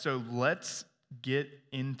So let's get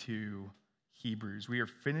into Hebrews. We are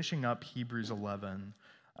finishing up Hebrews 11.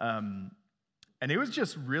 And it was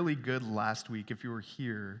just really good last week. If you were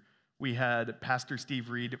here, we had Pastor Steve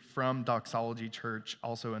Reed from Doxology Church,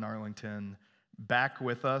 also in Arlington, back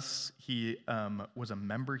with us. He was a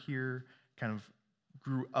member here, kind of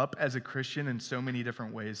grew up as a Christian in so many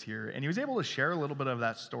different ways here. And he was able to share a little bit of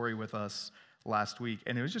that story with us last week.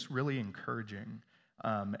 And it was just really encouraging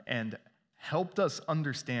and helped us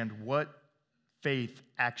understand what faith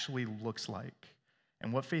actually looks like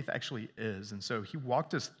and what faith actually is. And so he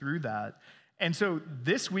walked us through that. And so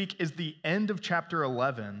this week is the end of chapter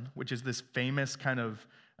 11, which is this famous kind of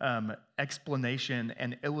explanation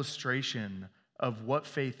and illustration of what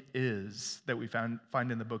faith is that we find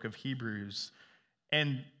in the book of Hebrews.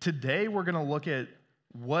 And today we're going to look at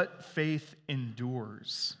what faith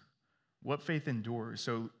endures. What faith endures.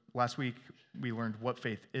 So last week we learned what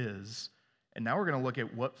faith is, and now we're going to look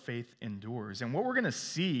at what faith endures. And what we're going to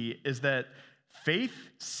see is that faith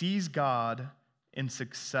sees God in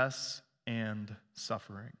success and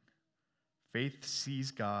suffering. Faith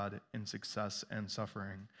sees God in success and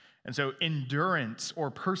suffering. And so endurance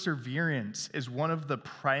or perseverance is one of the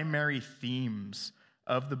primary themes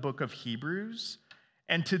of the book of Hebrews.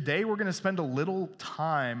 And today we're going to spend a little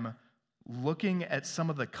time looking at some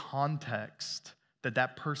of the context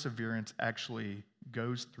that perseverance actually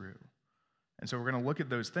goes through. And so we're going to look at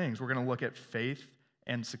those things. We're going to look at faith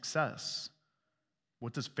and success.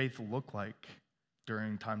 What does faith look like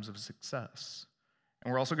during times of success?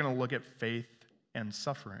 And we're also going to look at faith and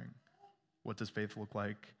suffering. What does faith look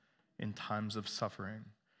like in times of suffering?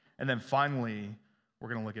 And then finally, we're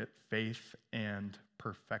going to look at faith and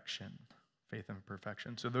perfection. Faith and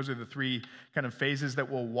perfection. So those are the three kind of phases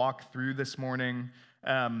that we'll walk through this morning.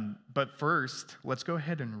 But first, let's go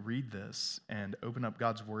ahead and read this and open up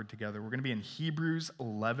God's word together. We're going to be in Hebrews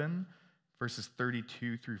 11, verses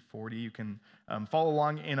 32 through 40. You can follow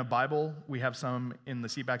along in a Bible. We have some in the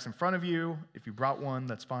seatbacks in front of you. If you brought one,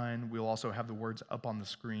 that's fine. We'll also have the words up on the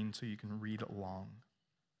screen so you can read along.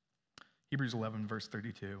 Hebrews 11, verse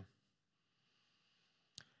 32.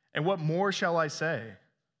 And what more shall I say?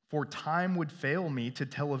 For time would fail me to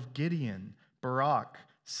tell of Gideon, Barak,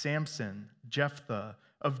 Samson, Jephthah,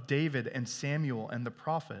 of David and Samuel and the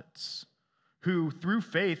prophets, who through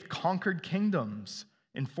faith conquered kingdoms,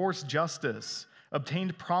 enforced justice,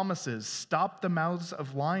 obtained promises, stopped the mouths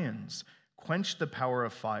of lions, quenched the power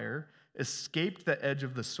of fire, escaped the edge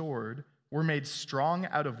of the sword, were made strong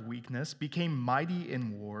out of weakness, became mighty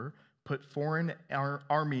in war, put foreign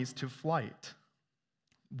armies to flight.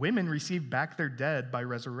 Women received back their dead by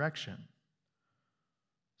resurrection.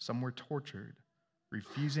 Some were tortured,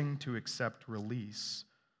 refusing to accept release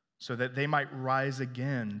so that they might rise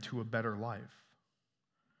again to a better life.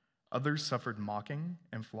 Others suffered mocking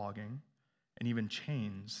and flogging, and even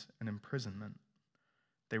chains and imprisonment.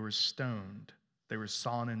 They were stoned. They were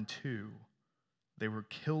sawn in two. They were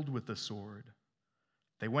killed with the sword.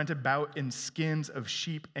 They went about in skins of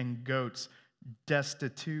sheep and goats,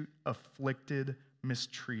 destitute, afflicted,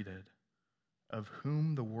 mistreated, of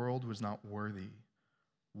whom the world was not worthy,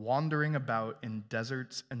 wandering about in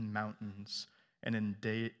deserts and mountains and in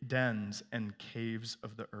dens and caves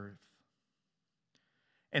of the earth.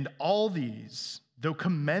 And all these, though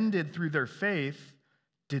commended through their faith,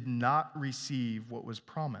 did not receive what was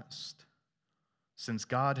promised, since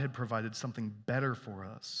God had provided something better for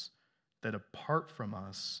us, that apart from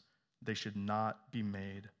us, they should not be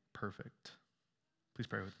made perfect. Please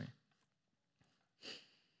pray with me.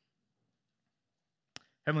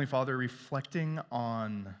 Heavenly Father, reflecting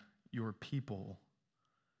on your people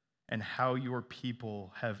and how your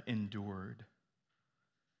people have endured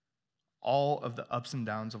all of the ups and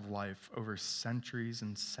downs of life over centuries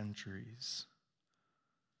and centuries.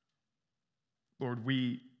 Lord,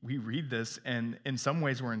 we read this, and in some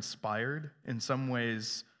ways we're inspired, in some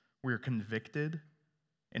ways we're convicted,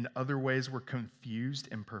 in other ways we're confused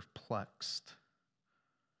and perplexed.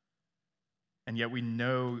 And yet we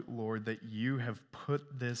know, Lord, that you have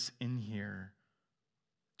put this in here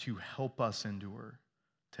to help us endure,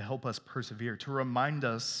 to help us persevere, to remind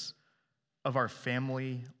us of our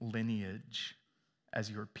family lineage as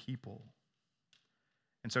your people.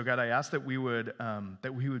 And so, God, I ask that we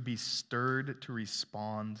would be stirred to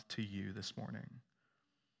respond to you this morning,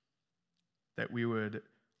 that we would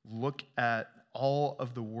look at all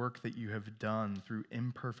of the work that you have done through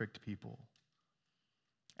imperfect people,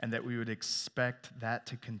 and that we would expect that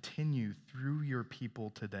to continue through your people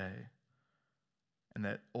today. And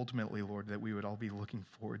that ultimately, Lord, that we would all be looking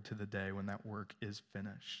forward to the day when that work is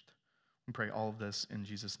finished. We pray all of this in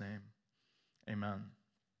Jesus' name. Amen.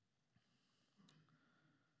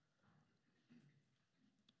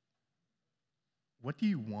 What do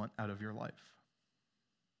you want out of your life?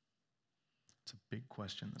 It's a big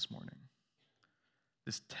question this morning.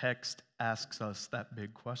 This text asks us that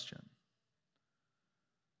big question.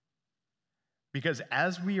 Because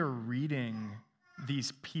as we are reading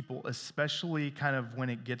these people, especially kind of when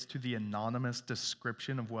it gets to the anonymous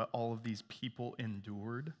description of what all of these people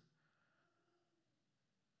endured,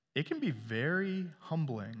 it can be very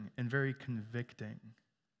humbling and very convicting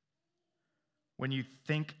when you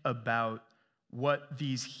think about what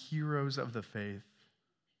these heroes of the faith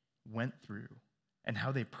went through and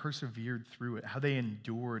how they persevered through it, how they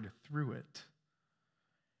endured through it.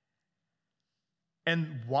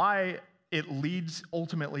 And why it leads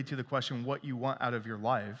ultimately to the question, what you want out of your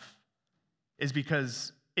life, is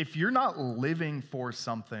because if you're not living for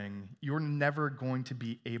something, you're never going to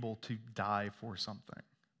be able to die for something.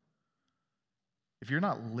 If you're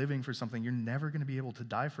not living for something, you're never going to be able to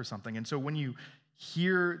die for something. And so when you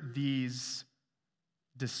hear these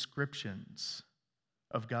descriptions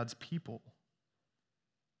of God's people,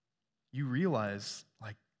 you realize,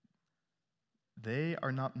 like, they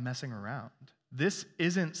are not messing around. This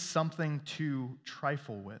isn't something to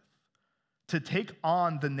trifle with. To take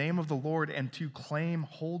on the name of the Lord and to claim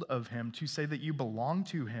hold of him, to say that you belong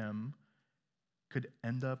to him, could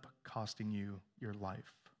end up costing you your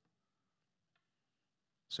life.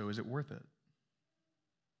 So is it worth it?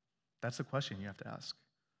 That's the question you have to ask.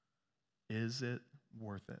 Is it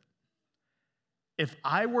worth it? If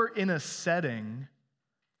I were in a setting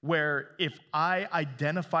where if I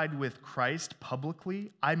identified with Christ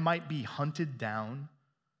publicly, I might be hunted down,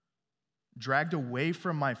 dragged away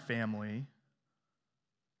from my family,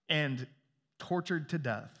 and tortured to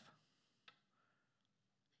death,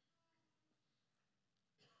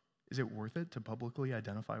 is it worth it to publicly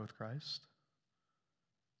identify with Christ?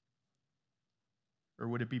 Or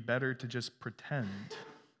would it be better to just pretend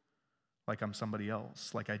like I'm somebody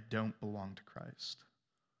else, like I don't belong to Christ?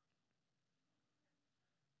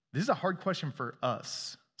 This is a hard question for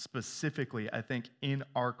us, specifically, I think, in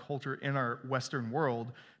our culture, in our Western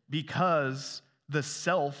world, because the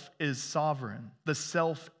self is sovereign. The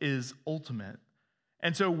self is ultimate.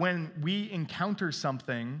 And so when we encounter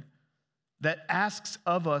something that asks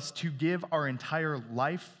of us to give our entire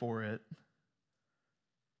life for it,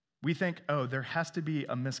 we think, oh, there has to be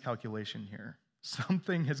a miscalculation here.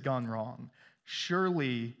 Something has gone wrong.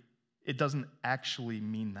 Surely it doesn't actually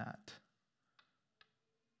mean that.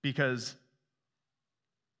 Because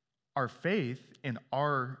our faith, in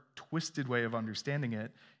our twisted way of understanding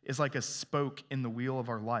it, is like a spoke in the wheel of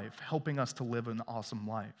our life, helping us to live an awesome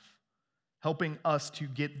life, helping us to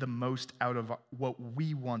get the most out of what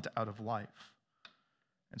we want out of life.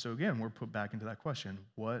 And so again, we're put back into that question,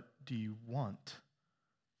 what do you want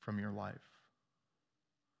from your life?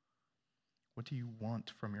 What do you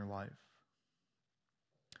want from your life?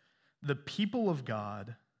 The people of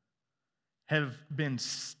God have been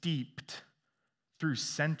steeped through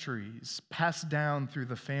centuries, passed down through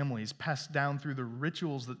the families, passed down through the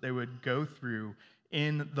rituals that they would go through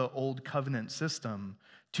in the old covenant system,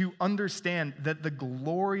 to understand that the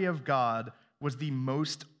glory of God was the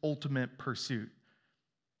most ultimate pursuit.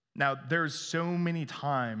 Now, there's so many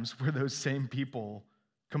times where those same people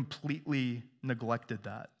completely neglected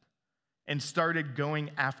that and started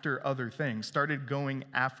going after other things, started going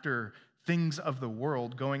after things of the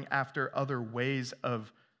world, going after other ways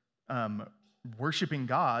of worshiping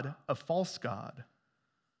God, a false God.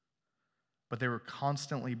 But they were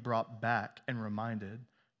constantly brought back and reminded,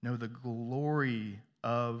 no, the glory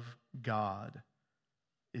of God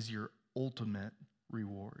is your ultimate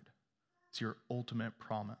reward. It's your ultimate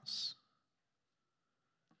promise.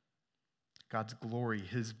 God's glory,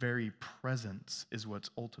 his very presence, is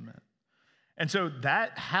what's ultimate. And so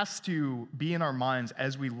that has to be in our minds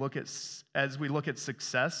as we look at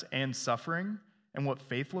success and suffering and what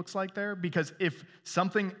faith looks like there. Because if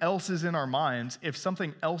something else is in our minds, if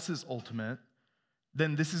something else is ultimate,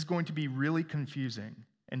 then this is going to be really confusing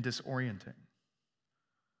and disorienting.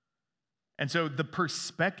 And so the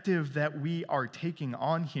perspective that we are taking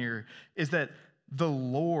on here is that the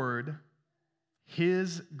Lord,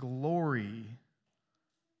 his glory,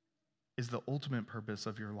 is the ultimate purpose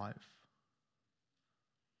of your life.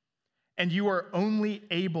 And you are only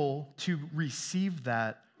able to receive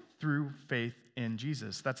that through faith in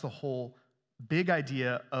Jesus. That's the whole big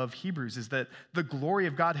idea of Hebrews, is that the glory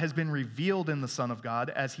of God has been revealed in the Son of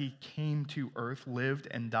God as he came to earth, lived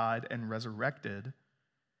and died and resurrected.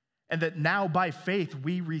 And that now by faith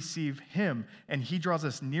we receive him, and he draws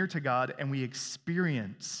us near to God, and we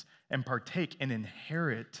experience and partake and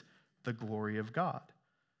inherit the glory of God.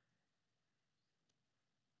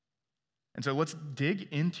 And so let's dig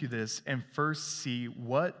into this and first see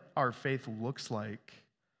what our faith looks like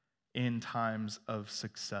in times of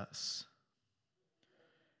success.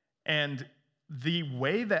 And the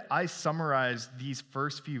way that I summarize these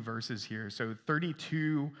first few verses here, so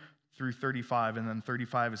 32 through 35, and then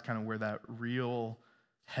 35 is kind of where that real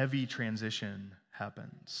heavy transition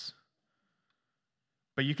happens.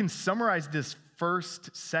 But you can summarize this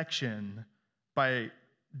first section by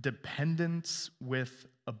dependence with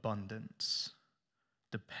abundance.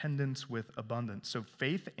 Dependence with abundance. So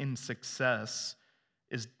faith in success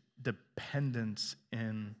is dependence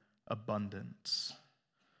in abundance.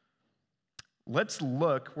 Let's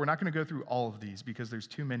look. We're not going to go through all of these because there's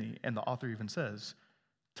too many, and the author even says,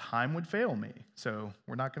 time would fail me, so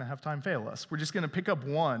we're not going to have time fail us. We're just going to pick up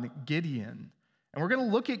one, Gideon, and we're going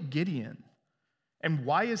to look at Gideon. And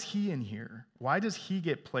why is he in here? Why does he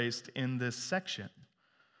get placed in this section?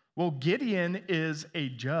 Well, Gideon is a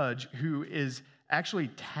judge who is actually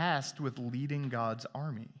tasked with leading God's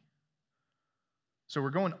army. So we're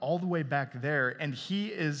going all the way back there, and he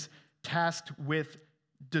is tasked with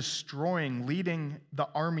leading the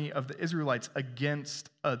army of the Israelites against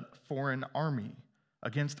a foreign army,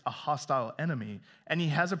 against a hostile enemy. And he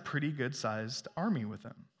has a pretty good-sized army with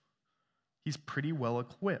him. He's pretty well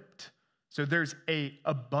equipped. So there's an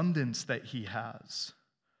abundance that he has.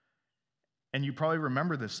 And you probably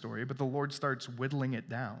remember this story, but the Lord starts whittling it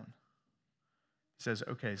down. He says,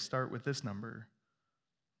 okay, start with this number.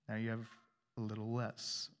 Now you have a little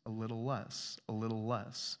less, a little less, a little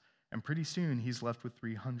less. And pretty soon he's left with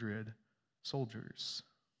 300 soldiers.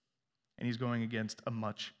 And he's going against a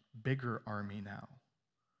much bigger army now.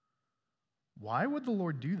 Why would the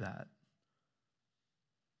Lord do that?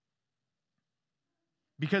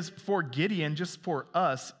 Because for Gideon, just for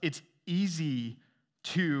us, it's easy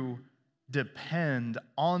to depend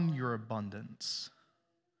on your abundance.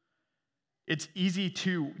 It's easy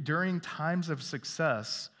to, during times of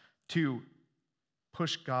success, to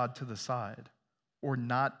push God to the side or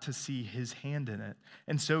not to see his hand in it.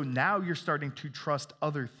 And so now you're starting to trust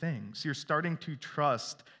other things. You're starting to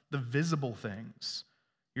trust the visible things.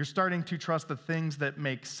 You're starting to trust the things that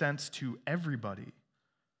make sense to everybody,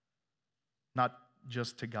 not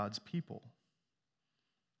just to God's people.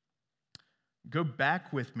 Go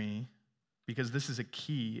back with me, because this is a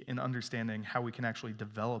key in understanding how we can actually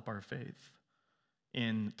develop our faith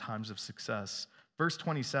in times of success. Verse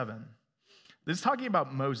 27. This is talking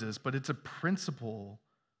about Moses, but it's a principle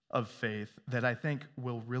of faith that I think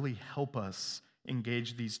will really help us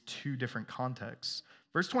engage these two different contexts.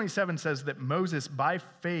 Verse 27 says that Moses, by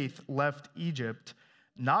faith, left Egypt,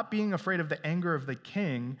 not being afraid of the anger of the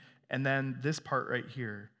king. And then this part right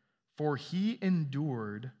here, for he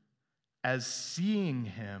endured as seeing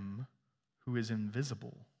him who is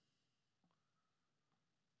invisible.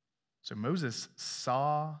 So Moses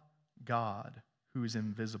saw God who is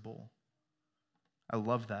invisible. I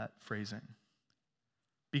love that phrasing.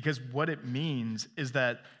 Because what it means is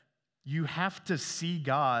that you have to see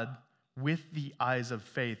God with the eyes of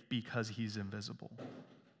faith because he's invisible,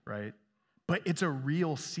 right? But it's a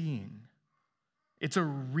real seeing. It's a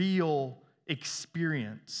real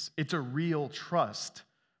experience. It's a real trust.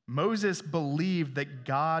 Moses believed that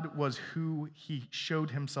God was who he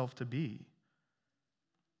showed himself to be.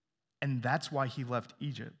 And that's why he left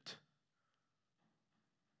Egypt.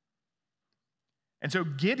 And so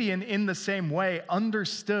Gideon, in the same way,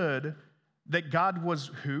 understood that God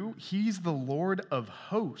was who? He's the Lord of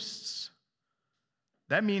hosts.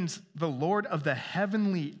 That means the Lord of the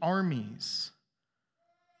heavenly armies.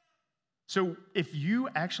 So if you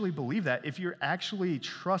actually believe that, if you're actually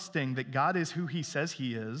trusting that God is who he says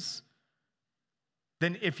he is,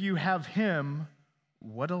 then if you have him,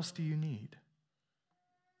 what else do you need?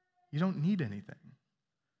 You don't need anything.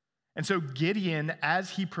 And so Gideon,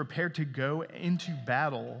 as he prepared to go into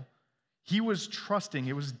battle, he was trusting,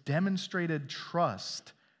 it was demonstrated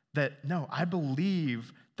trust that, no, I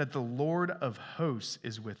believe that the Lord of hosts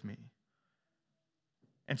is with me.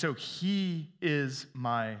 And so he is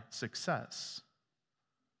my success.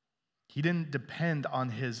 He didn't depend on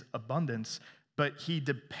his abundance, but he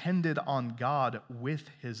depended on God with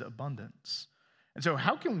his abundance. And so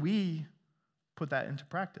how can we put that into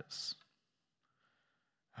practice?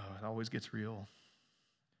 Oh, it always gets real.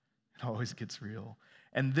 It always gets real.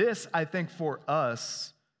 And this, I think, for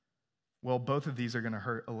us, well, both of these are going to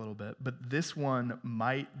hurt a little bit, but this one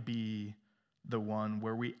might be the one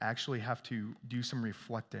where we actually have to do some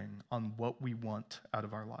reflecting on what we want out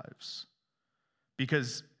of our lives.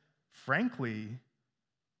 Because, frankly,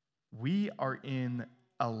 we are in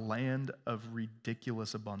a land of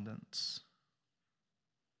ridiculous abundance.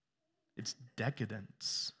 It's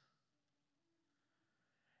decadence.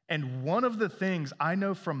 And one of the things I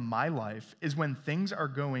know from my life is when things are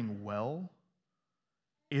going well,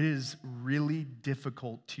 it is really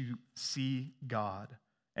difficult to see God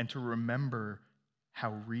and to remember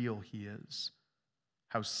how real he is,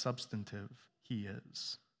 how substantive he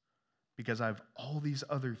is. Because I have all these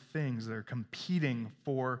other things that are competing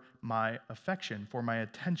for my affection, for my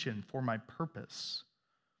attention, for my purpose.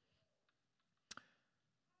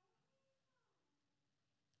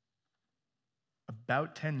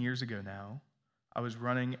 About 10 years ago now, I was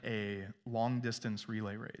running a long-distance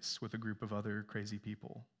relay race with a group of other crazy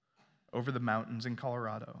people over the mountains in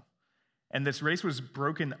Colorado. And this race was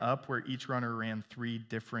broken up where each runner ran 3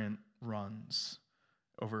 different runs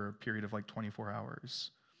over a period of like 24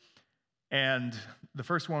 hours. And the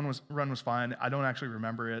first run was fine. I don't actually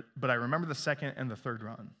remember it, but I remember the second and the third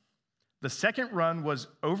run. The second run was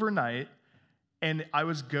overnight, and I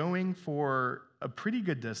was going for a pretty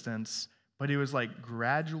good distance, but it was like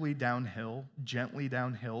gradually downhill, gently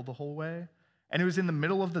downhill the whole way. And it was in the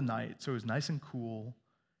middle of the night, so it was nice and cool.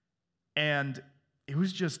 And it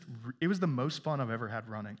was the most fun I've ever had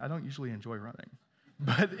running. I don't usually enjoy running,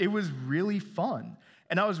 but it was really fun.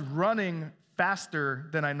 And I was running faster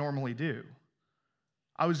than I normally do.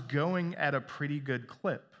 I was going at a pretty good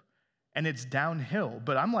clip, and it's downhill,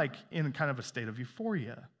 but I'm like in kind of a state of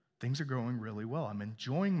euphoria. Things are going really well. I'm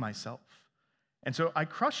enjoying myself. And so I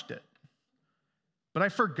crushed it. But I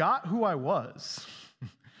forgot who I was.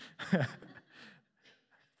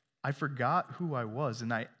 I forgot who I was,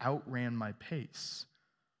 and I outran my pace.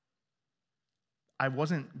 I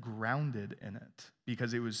wasn't grounded in it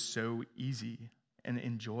because it was so easy and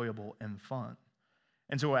enjoyable and fun.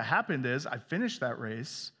 And so what happened is I finished that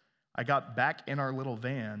race, I got back in our little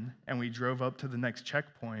van, and we drove up to the next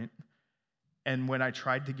checkpoint. And when I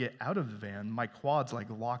tried to get out of the van, my quads like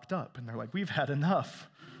locked up, and they're like, "We've had enough."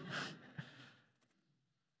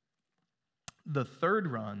 The third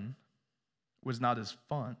run was not as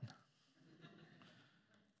fun.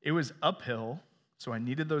 It was uphill, so I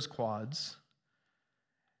needed those quads,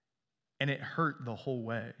 and it hurt the whole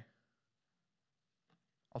way.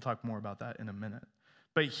 I'll talk more about that in a minute.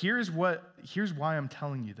 But here's why I'm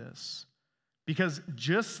telling you this. Because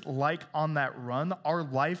just like on that run, our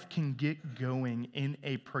life can get going in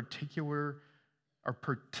a particularly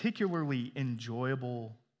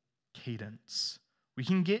enjoyable cadence. We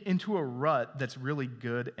can get into a rut that's really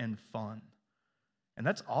good and fun. And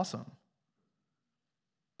that's awesome.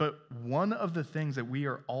 But one of the things that we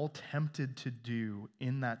are all tempted to do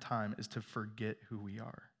in that time is to forget who we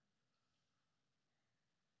are.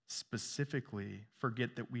 Specifically,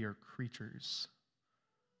 forget that we are creatures.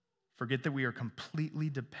 Forget that we are completely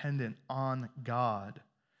dependent on God,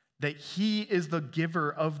 that he is the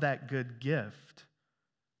giver of that good gift.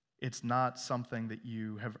 It's not something that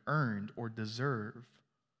you have earned or deserve.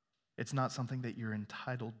 It's not something that you're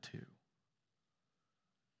entitled to.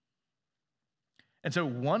 And so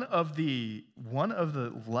one of the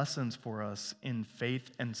lessons for us in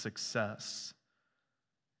faith and success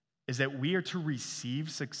is that we are to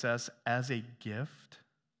receive success as a gift,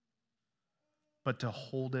 but to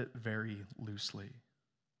hold it very loosely.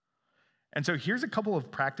 And so here's a couple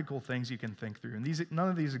of practical things you can think through. And none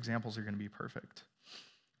of these examples are going to be perfect.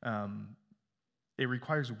 It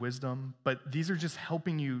requires wisdom, but these are just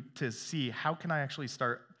helping you to see how can I actually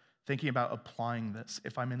start thinking about applying this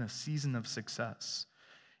if I'm in a season of success.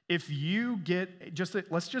 If you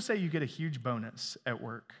let's just say you get a huge bonus at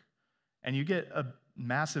work, and you get a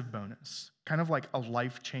massive bonus, kind of like a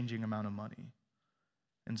life-changing amount of money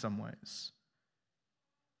in some ways.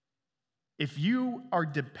 If you are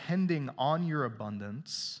depending on your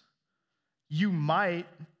abundance, you might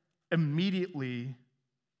immediately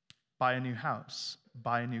buy a new house,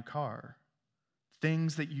 buy a new car,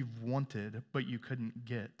 things that you've wanted but you couldn't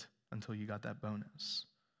get until you got that bonus.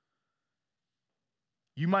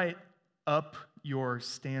 You might up your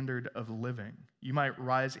standard of living. You might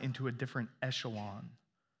rise into a different echelon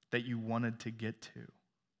that you wanted to get to.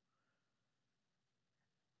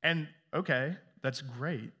 And okay, that's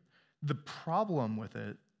great. The problem with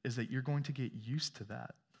it is that you're going to get used to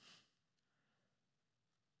that.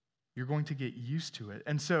 You're going to get used to it.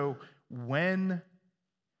 And so when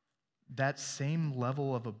that same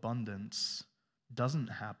level of abundance doesn't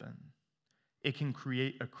happen, it can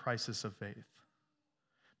create a crisis of faith.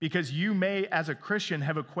 Because you may, as a Christian,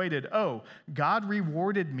 have equated, God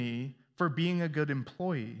rewarded me for being a good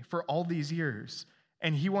employee for all these years,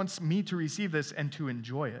 and he wants me to receive this and to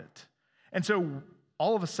enjoy it. And so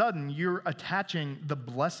all of a sudden, you're attaching the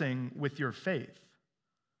blessing with your faith.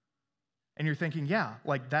 And you're thinking, yeah,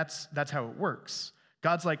 like that's how it works.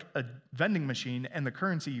 God's like a vending machine, and the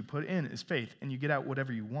currency you put in is faith, and you get out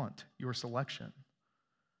whatever you want, your selection.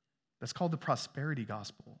 That's called the prosperity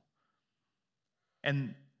gospel.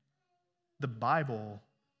 And the Bible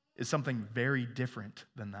is something very different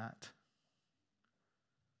than that.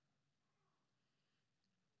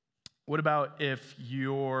 What about if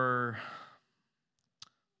let's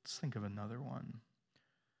think of another one.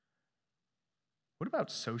 What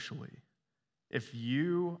about socially? If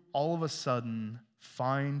you all of a sudden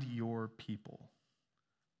find your people,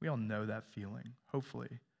 we all know that feeling,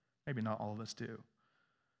 hopefully. Maybe not all of us do.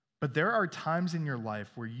 But there are times in your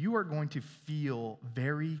life where you are going to feel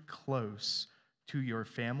very close to your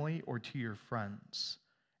family or to your friends.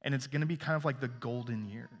 And it's going to be kind of like the golden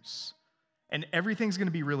years. And everything's going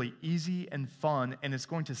to be really easy and fun, and it's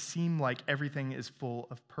going to seem like everything is full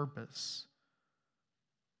of purpose.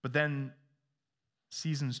 But then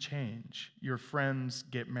seasons change. Your friends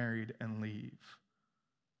get married and leave.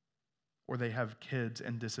 Or they have kids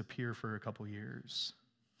and disappear for a couple years.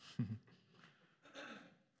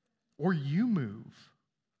 Or you move,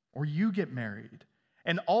 or you get married,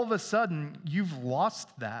 and all of a sudden, you've lost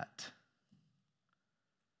that.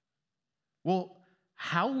 Well,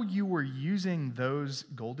 how you were using those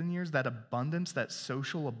golden years, that abundance, that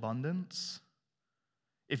social abundance,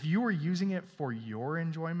 if you were using it for your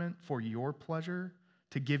enjoyment, for your pleasure,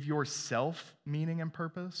 to give yourself meaning and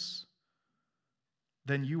purpose,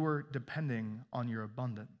 then you were depending on your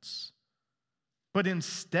abundance. But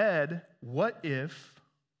instead, what if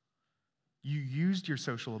you used your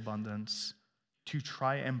social abundance to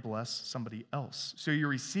try and bless somebody else? So you're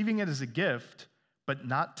receiving it as a gift, but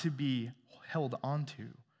not to be held onto,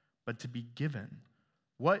 but to be given.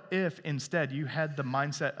 What if instead you had the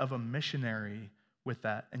mindset of a missionary with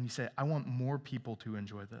that, and you say, I want more people to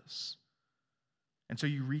enjoy this? And so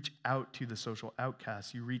you reach out to the social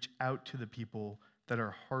outcasts, you reach out to the people that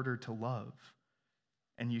are harder to love,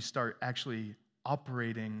 and you start actually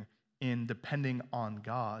operating in depending on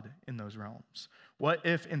God in those realms. What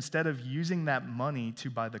if instead of using that money to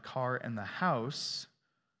buy the car and the house,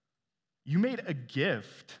 you made a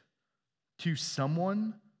gift to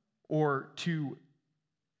someone or to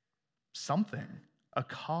something, a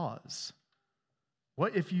cause?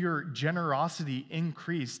 What if your generosity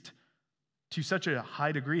increased to such a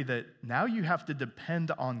high degree that now you have to depend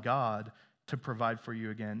on God to provide for you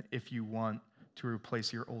again if you want to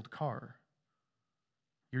replace your old car?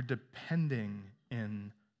 You're depending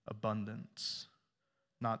in abundance,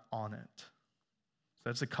 not on it. So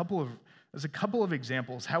that's a couple of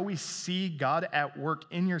examples. How we see God at work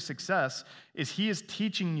in your success is He is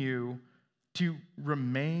teaching you to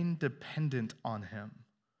remain dependent on Him.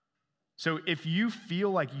 So if you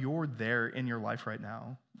feel like you're there in your life right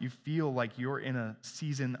now, you feel like you're in a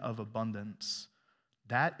season of abundance,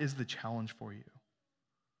 that is the challenge for you.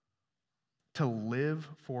 To live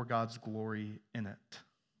for God's glory in it.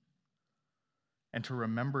 And to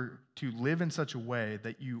remember to live in such a way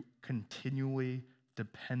that you continually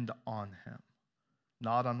depend on Him,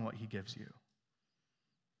 not on what He gives you.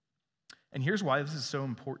 And here's why this is so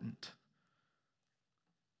important.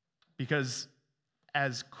 Because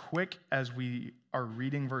as quick as we are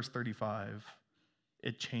reading verse 35,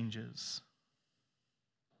 it changes.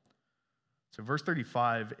 So verse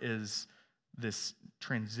 35 is this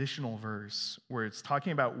transitional verse where it's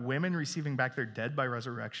talking about women receiving back their dead by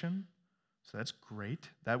resurrection. So that's great.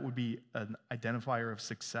 That would be an identifier of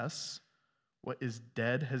success. What is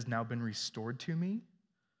dead has now been restored to me.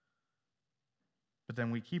 But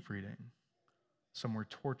then we keep reading. Some were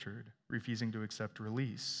tortured, refusing to accept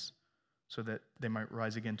release so that they might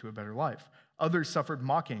rise again to a better life. Others suffered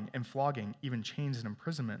mocking and flogging, even chains and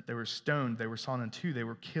imprisonment. They were stoned, they were sawn in two, they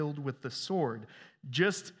were killed with the sword.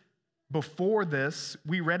 Just before this,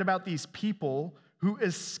 we read about these people who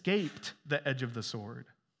escaped the edge of the sword,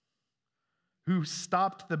 who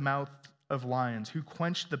stopped the mouth of lions, who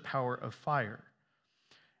quenched the power of fire.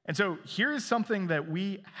 And so here is something that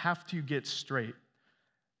we have to get straight.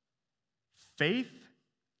 Faith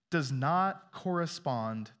does not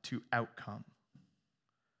correspond to outcome.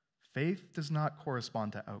 Faith does not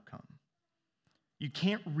correspond to outcome. You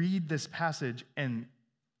can't read this passage and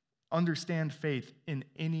understand faith in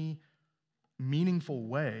any meaningful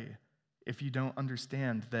way if you don't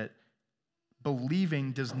understand that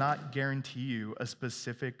believing does not guarantee you a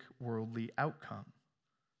specific worldly outcome,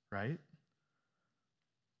 right?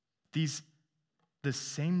 The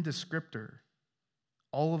same descriptor,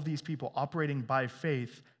 all of these people operating by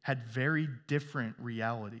faith had very different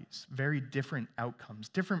realities, very different outcomes,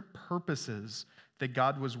 different purposes that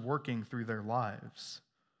God was working through their lives.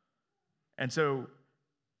 And so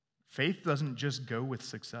faith doesn't just go with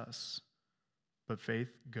success. but faith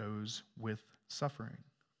goes with suffering.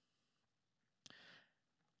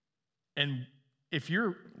 And if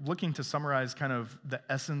you're looking to summarize kind of the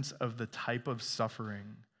essence of the type of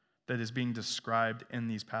suffering that is being described in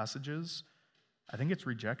these passages, I think it's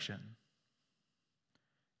rejection.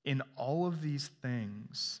 In all of these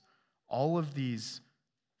things, all of these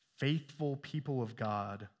faithful people of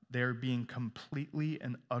God, they're being completely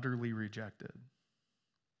and utterly rejected.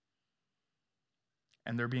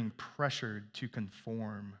 And they're being pressured to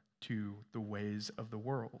conform to the ways of the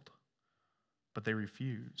world. But they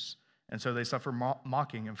refuse. And so they suffer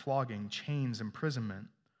mocking and flogging, chains, imprisonment.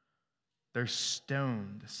 They're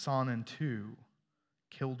stoned, sawn in two,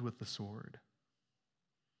 killed with the sword.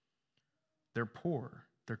 They're poor.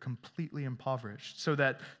 They're completely impoverished, so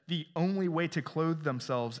that the only way to clothe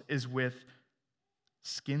themselves is with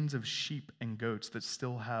skins of sheep and goats that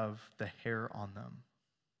still have the hair on them,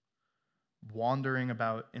 wandering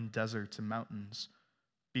about in deserts and mountains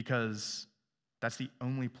because that's the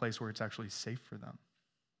only place where it's actually safe for them.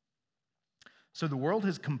 So the world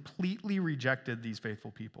has completely rejected these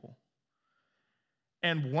faithful people.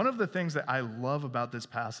 And one of the things that I love about this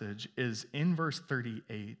passage is in verse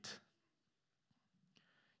 38,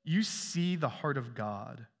 you see the heart of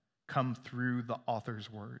God come through the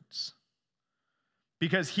author's words.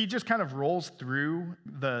 Because he just kind of rolls through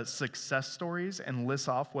the success stories and lists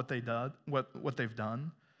off what they've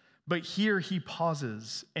done. But here he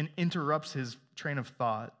pauses and interrupts his train of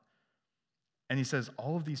thought. And he says,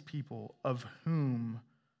 all of these people of whom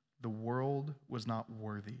the world was not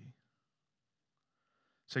worthy.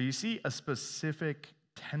 So you see a specific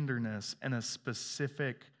tenderness and a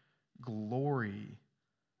specific glory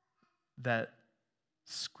that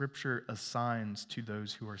Scripture assigns to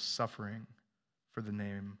those who are suffering for the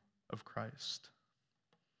name of Christ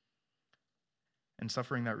and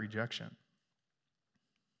suffering that rejection.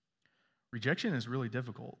 Rejection is really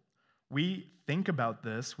difficult. We think about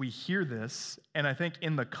this, we hear this, and I think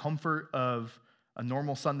in the comfort of a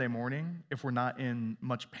normal Sunday morning, if we're not in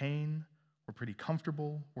much pain, we're pretty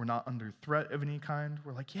comfortable, we're not under threat of any kind,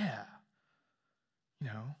 we're like, yeah,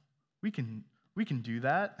 we can do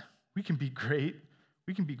that. We can be great.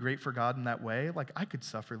 We can be great for God in that way. Like, I could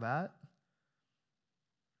suffer that.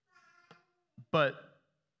 But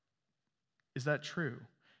is that true?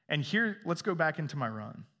 And here, let's go back into my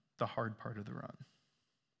run, the hard part of the run.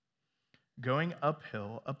 Going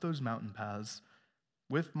uphill, up those mountain paths,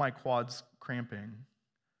 with my quads cramping,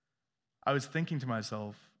 I was thinking to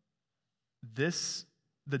myself,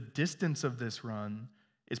 the distance of this run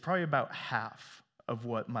is probably about half of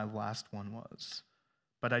what my last one was.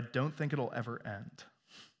 But I don't think it'll ever end.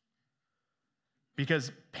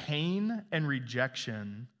 Because pain and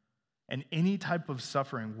rejection and any type of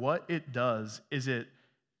suffering, what it does is it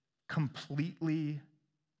completely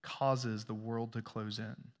causes the world to close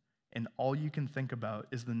in. And all you can think about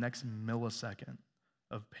is the next millisecond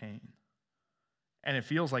of pain. And it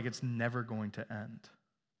feels like it's never going to end.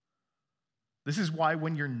 This is why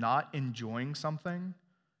when you're not enjoying something,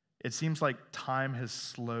 it seems like time has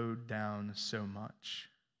slowed down so much.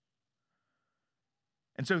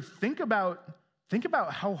 And so think about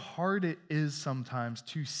how hard it is sometimes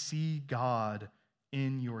to see God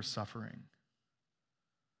in your suffering.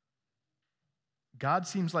 God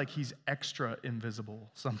seems like he's extra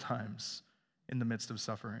invisible sometimes in the midst of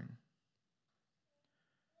suffering.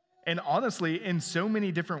 And honestly, in so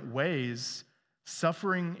many different ways,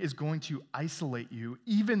 suffering is going to isolate you,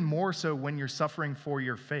 even more so when you're suffering for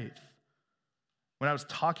your faith. When I was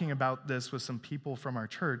talking about this with some people from our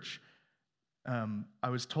church, I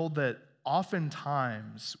was told that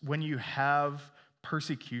oftentimes when you have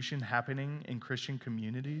persecution happening in Christian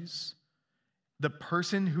communities, the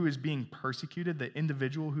person who is being persecuted, the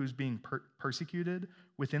individual who is being persecuted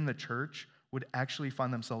within the church would actually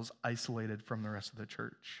find themselves isolated from the rest of the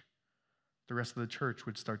church. The rest of the church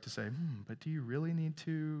would start to say, but do you really need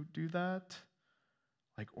to do that?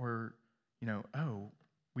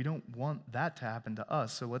 We don't want that to happen to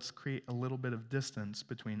us, so let's create a little bit of distance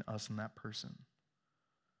between us and that person.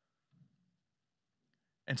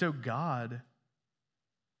 And so God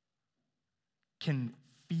can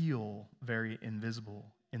feel very invisible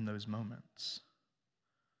in those moments.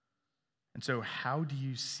 And so how do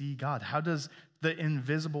you see God? How does the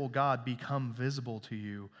invisible God become visible to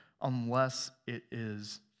you unless it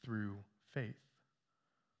is through faith?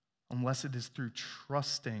 Unless it is through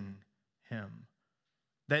trusting him.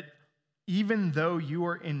 That even though you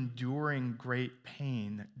are enduring great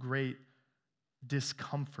pain, great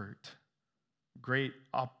discomfort, great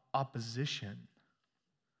opposition,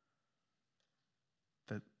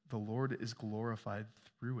 that the Lord is glorified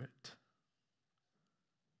through it.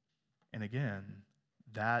 and again.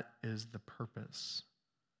 That is the purpose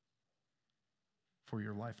for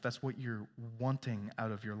your life. That's what you're wanting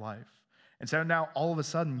out of your life. And so now all of a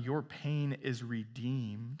sudden your pain is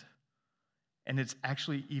redeemed and it's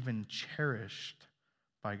actually even cherished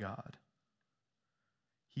by God.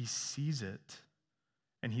 He sees it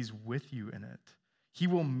and he's with you in it. He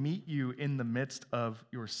will meet you in the midst of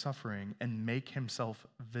your suffering and make himself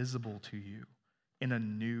visible to you in a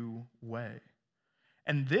new way.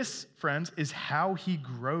 And this, friends, is how he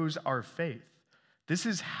grows our faith. This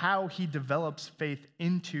is how he develops faith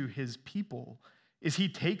into his people, is he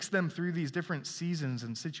takes them through these different seasons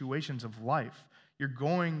and situations of life. You're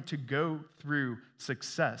going to go through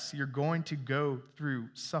success. You're going to go through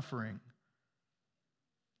suffering.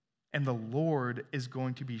 And the Lord is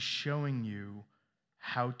going to be showing you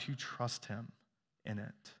how to trust him in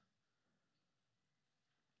it.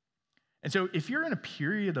 And so if you're in a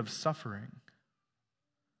period of suffering,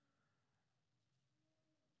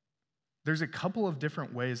 there's a couple of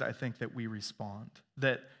different ways I think that we respond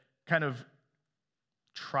that kind of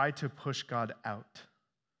try to push God out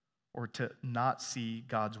or to not see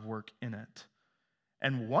God's work in it.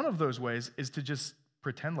 And one of those ways is to just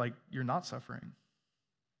pretend like you're not suffering.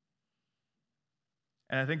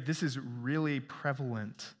 And I think this is really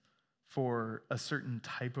prevalent for a certain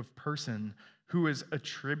type of person who has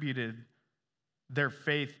attributed their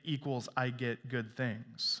faith equals I get good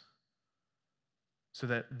things. So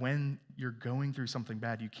that when you're going through something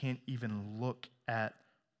bad, you can't even look at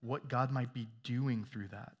what God might be doing through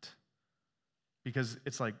that. Because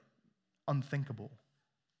it's like unthinkable.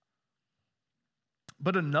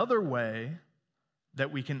 But another way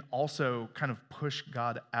that we can also kind of push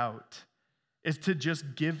God out is to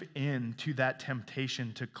just give in to that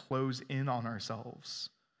temptation to close in on ourselves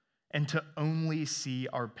and to only see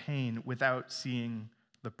our pain without seeing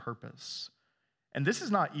the purpose. And this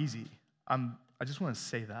is not easy. I just want to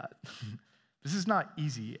say that. This is not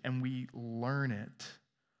easy, and we learn it.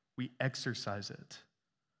 We exercise it.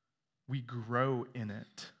 We grow in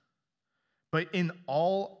it. But in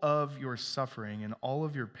all of your suffering and all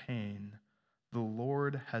of your pain, the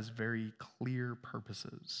Lord has very clear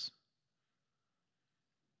purposes.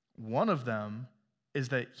 One of them is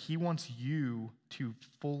that he wants you to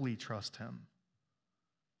fully trust him,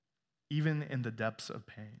 even in the depths of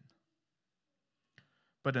pain.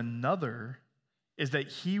 But another is that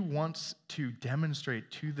he wants to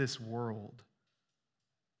demonstrate to this world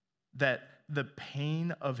that the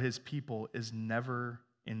pain of his people is never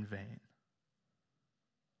in vain.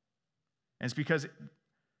 And it's because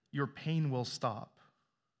your pain will stop.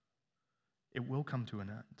 It will come to an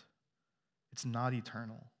end. It's not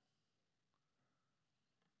eternal.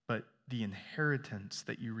 But the inheritance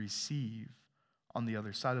that you receive on the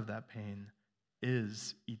other side of that pain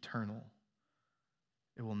is eternal.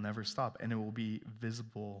 It will never stop, and it will be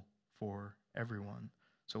visible for everyone.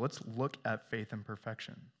 So let's look at faith and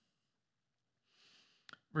perfection.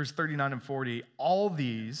 Verse 39 and 40, all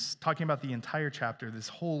these, talking about the entire chapter, this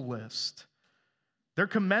whole list, they're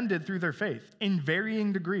commended through their faith in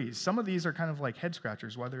varying degrees. Some of these are kind of like head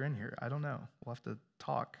scratchers while they're in here. I don't know. We'll have to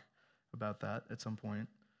talk about that at some point.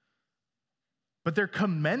 But they're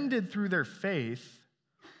commended through their faith,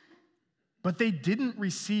 but they didn't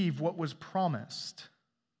receive what was promised.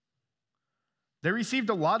 They received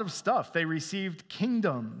a lot of stuff. They received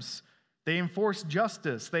kingdoms. They enforced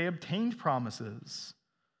justice. They obtained promises.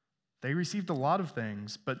 They received a lot of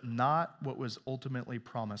things, but not what was ultimately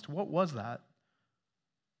promised. What was that?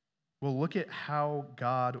 Well, look at how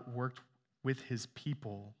God worked with his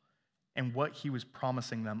people and what he was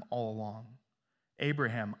promising them all along.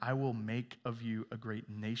 Abraham, I will make of you a great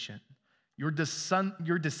nation. Your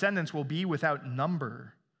descendants will be without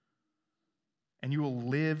number, and you will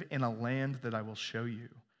live in a land that I will show you.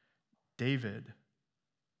 David,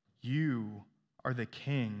 you are the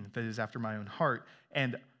king that is after my own heart,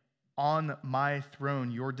 and on my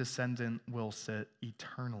throne your descendant will sit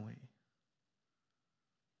eternally.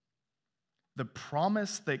 The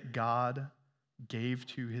promise that God gave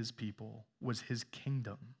to his people was his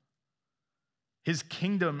kingdom. His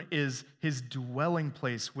kingdom is his dwelling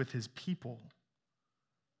place with his people.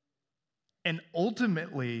 And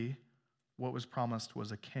ultimately, what was promised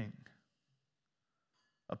was a king,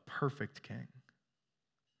 a perfect king,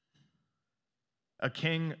 a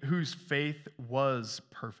king whose faith was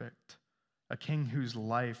perfect, a king whose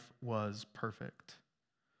life was perfect.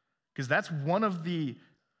 Because that's one of the,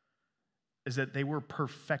 is that they were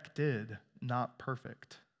perfected, not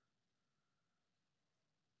perfect.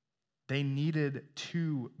 They needed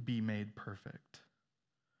to be made perfect.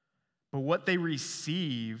 But what they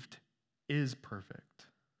received is perfect.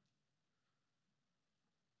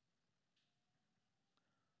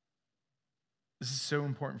 This is so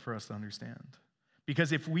important for us to understand.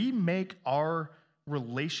 Because if we make our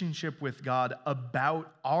relationship with God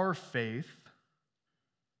about our faith,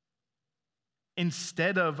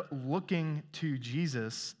 instead of looking to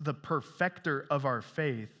Jesus, the perfecter of our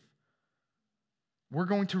faith, we're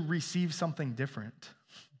going to receive something different.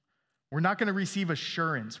 We're not going to receive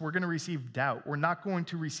assurance. We're going to receive doubt. We're not going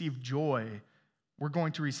to receive joy. We're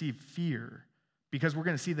going to receive fear because we're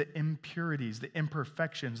going to see the impurities, the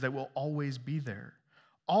imperfections that will always be there.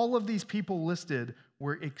 All of these people listed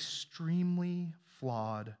were extremely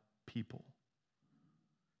flawed people.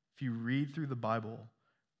 If you read through the Bible,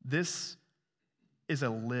 this is a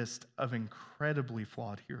list of incredibly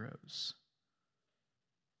flawed heroes.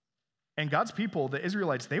 And God's people, the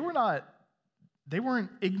Israelites, they weren't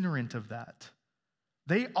ignorant of that.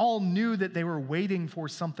 They all knew that they were waiting for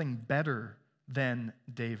something better than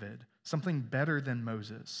David, something better than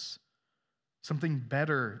Moses, something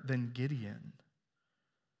better than Gideon.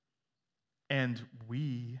 And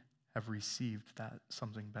we have received that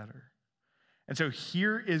something better. And so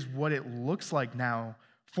here is what it looks like now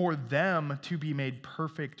for them to be made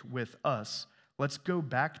perfect with us. Let's go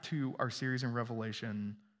back to our series in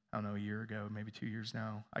Revelation, I don't know, a year ago, maybe 2 years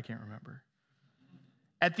now. I can't remember.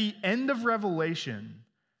 At the end of Revelation,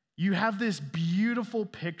 you have this beautiful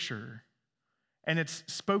picture, and it's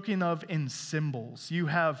spoken of in symbols. You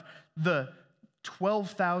have the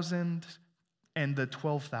 12,000 and the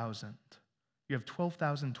 12,000. You have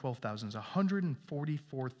 12,000, 12,000s,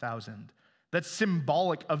 144,000. That's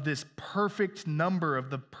symbolic of this perfect number of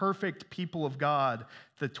the perfect people of God,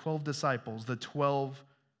 the 12 disciples, the 12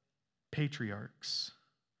 patriarchs.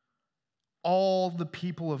 All the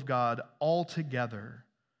people of God, all together,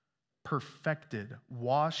 perfected,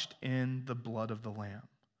 washed in the blood of the Lamb.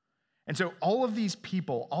 And so all of these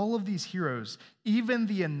people, all of these heroes, even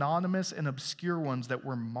the anonymous and obscure ones that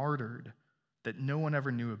were martyred, that no one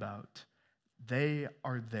ever knew about, they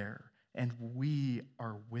are there, and we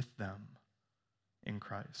are with them in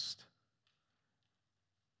Christ.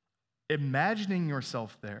 Imagining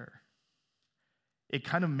yourself there, it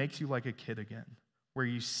kind of makes you like a kid again, where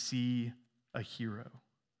you see a hero,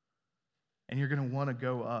 and you're going to want to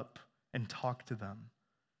go up and talk to them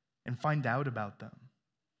and find out about them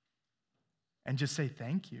and just say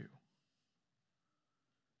thank you.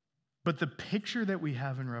 But the picture that we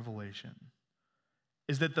have in Revelation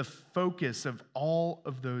is that the focus of all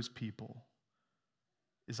of those people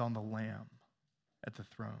is on the Lamb at the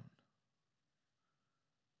throne.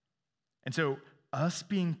 And so us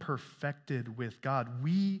being perfected with God,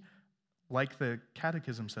 we, like the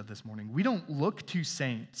Catechism said this morning, we don't look to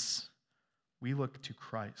saints, we look to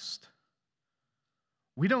Christ.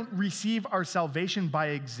 We don't receive our salvation by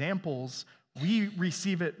examples, we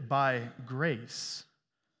receive it by grace.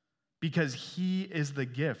 Because he is the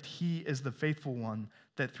gift, he is the faithful one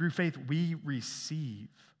that through faith we receive.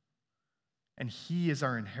 And he is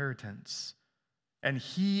our inheritance. And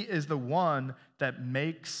he is the one that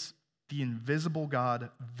makes the invisible God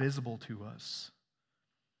visible to us.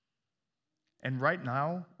 And right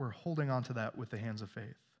now, we're holding on to that with the hands of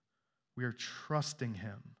faith. We are trusting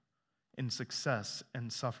him in success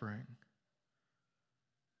and suffering.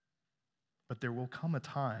 But there will come a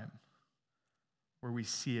time where we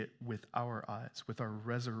see it with our eyes, with our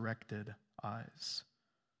resurrected eyes,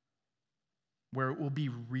 where it will be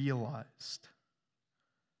realized,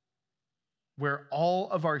 where all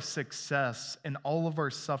of our success and all of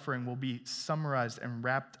our suffering will be summarized and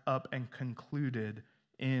wrapped up and concluded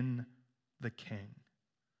in the King,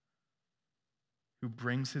 who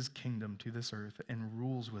brings his kingdom to this earth and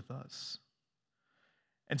rules with us.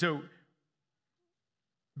 And so,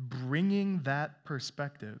 bringing that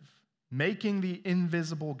perspective, making the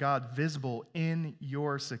invisible God visible in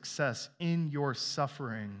your success, in your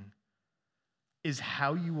suffering, is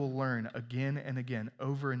how you will learn again and again,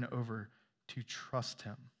 over and over, to trust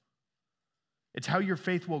him. It's how your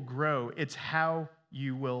faith will grow. It's how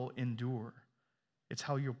you will endure. It's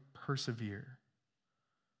how you'll persevere.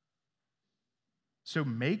 So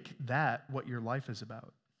make that what your life is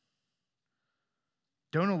about.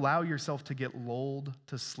 Don't allow yourself to get lulled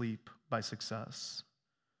to sleep by success.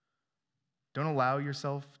 Don't allow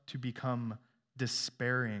yourself to become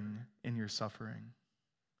despairing in your suffering.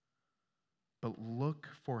 But look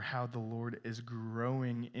for how the Lord is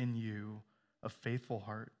growing in you a faithful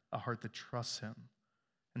heart, a heart that trusts him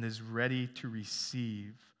and is ready to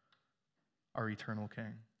receive our eternal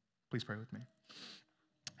King. Please pray with me.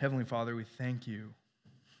 Heavenly Father, we thank you.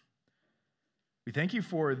 We thank you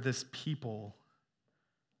for this people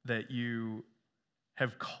that you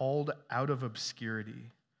have called out of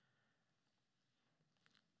obscurity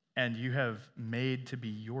and you have made to be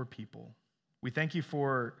your people. We thank you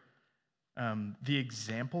for the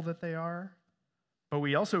example that they are, but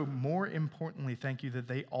we also, more importantly, thank you that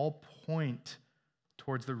they all point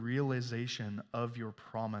towards the realization of your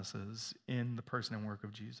promises in the person and work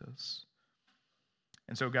of Jesus.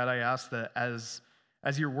 And so, God, I ask that as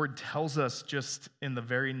your word tells us just in the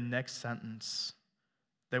very next sentence,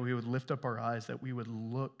 that we would lift up our eyes, that we would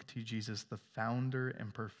look to Jesus, the founder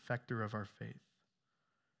and perfecter of our faith,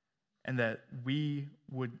 and that we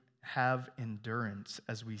would have endurance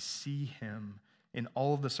as we see him in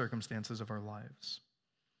all of the circumstances of our lives.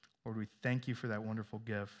 Lord, we thank you for that wonderful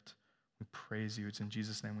gift. We praise you. It's in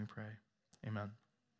Jesus' name we pray. Amen.